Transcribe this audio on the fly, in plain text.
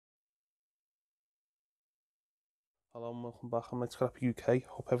Hello and welcome back. I'm Mike Scrappy UK.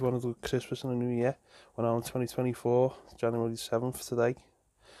 Hope everyone had a good Christmas and a New Year. We're now in 2024, January 7th today.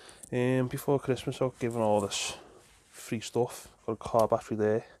 Before Christmas I was given all this free stuff. Got a car battery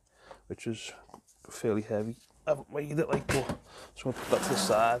there, which is fairly heavy. I haven't weighed it like, but so I'm going to put that to the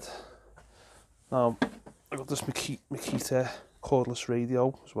side. Now, I got this Makita cordless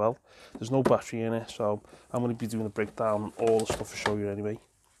radio as well. There's no battery in it, so I'm going to be doing a breakdown, all the stuff to show you anyway.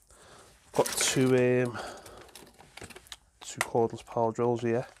 Got two cordless power drills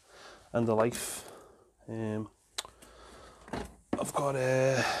here and a life. I've got what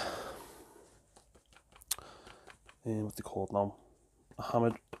they called now, a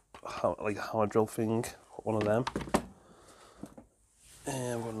hammer drill thing, one of them.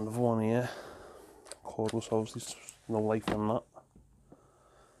 I've got another one here, cordless, obviously no life in that.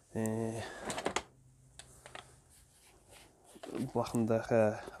 Black &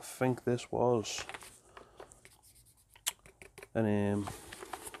 Decker, I think this was an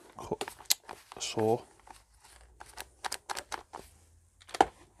saw.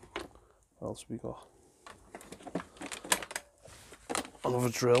 What else have we got? Another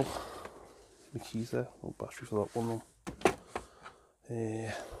drill, Makita, no battery for that one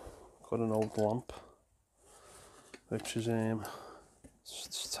though. Got an old lamp, which is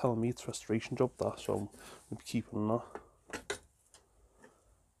it's telling me it's a restoration job that, so I'm gonna be keeping that.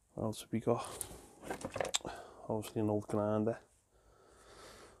 What else have we got? Obviously an old grinder.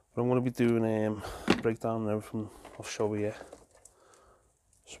 But I'm going to be doing a breakdown and everything. I'll show you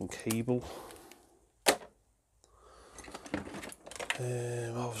some cable.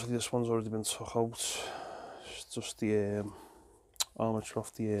 Obviously this one's already been took out. It's just the armature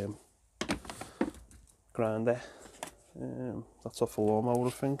off the grinder. That's off the lawnmower,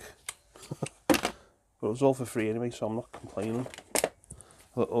 I think. But it was all for free anyway, so I'm not complaining.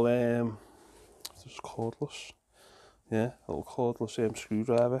 A little just cordless. Yeah, a little cordless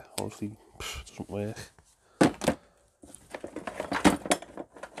screwdriver. Obviously doesn't work.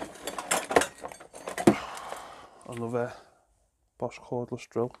 Another Bosch cordless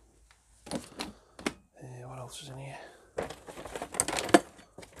drill. What else is in here?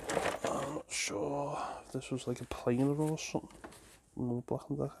 I'm not sure if this was like a planer or something. Another Black &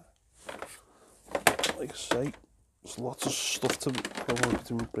 Decker. Like I say, there's lots of stuff to probably be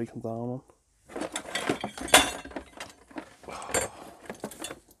doing breaking down on.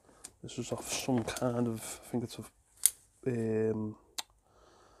 This is off some kind of, I think it's a,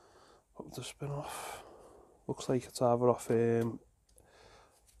 what would this been off? Looks like it's either off a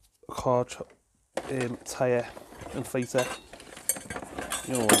car tyre inflator,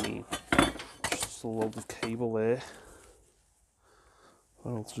 you know what I mean. Just a load of cable there.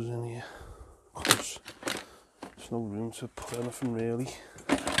 What else is in here? Because there's no room to put anything really.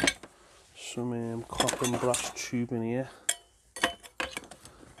 Some copper and brass tube in here.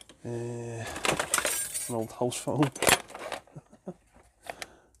 An old house phone.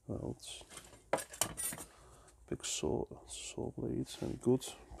 What else? Big saw blades. Any good?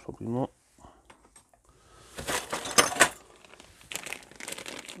 Probably not.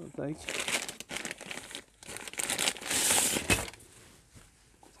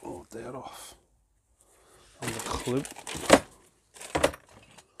 Oh, they're off. And the clip.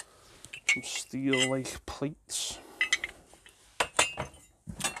 Some steel like plates.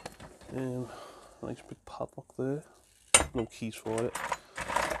 Nice big padlock there. No keys for it.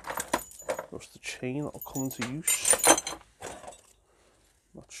 Just the chain that'll come into use.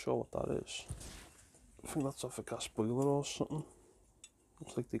 Not sure what that is. I think that's off a gas boiler or something.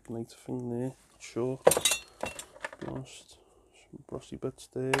 Looks like the igniter thing there. Not sure. To be honest. Some brassy bits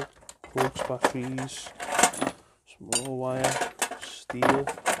there. Plugs, batteries. Some more wire. Steel.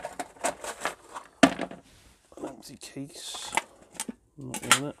 An empty case.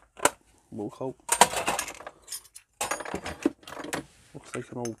 Nothing in it. Loco. Looks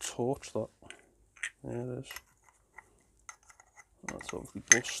like an old torch, that. There it is. That's obviously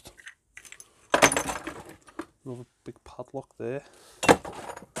bust. Another big padlock there.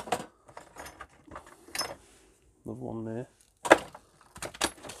 Another one there.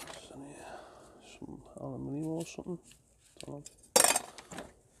 Some aluminium or something. Don't know.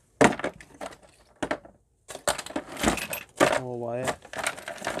 More wire.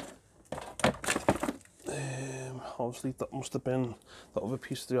 Obviously that must have been that other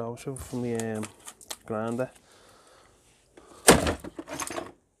piece of the armature from the grinder.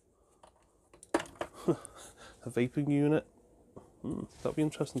 A vaping unit. That'd be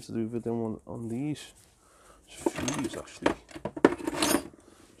interesting to do a video on these. There's a few of these actually.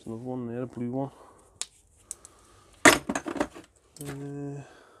 There's another one there, a blue one.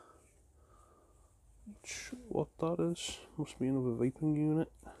 Sure. what that is. Must be another vaping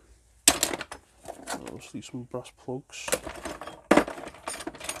unit. Obviously some brass plugs.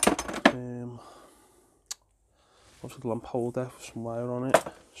 Obviously the lamp holder with some wire on it.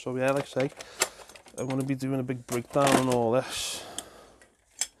 So yeah, like I say, I'm going to be doing a big breakdown on all this.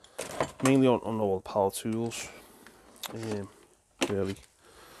 Mainly on all the power tools. Really.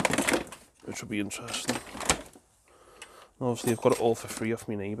 Which will be interesting. And obviously I've got it all for free off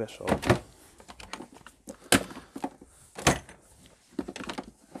my neighbour, so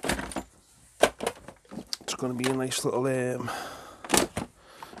it's going to be a nice little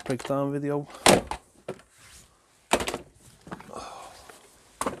breakdown video.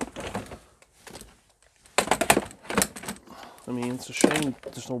 I mean, it's a shame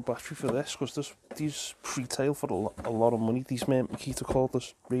there's no battery for this, because these retail for a lot of money, these Makita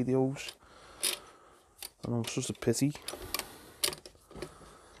cordless radios. I know, it's just a pity.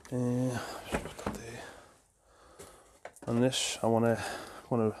 Put that there. And this, I want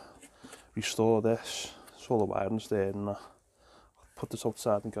to restore this. So all the wiring's there, and put this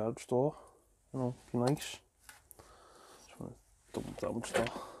outside the garage door. You know, be nice. Just want to double damage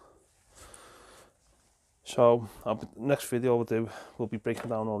that. So, next video we'll be breaking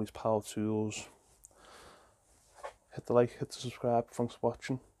down all these power tools. Hit the like, hit the subscribe. Thanks for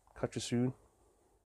watching. Catch you soon.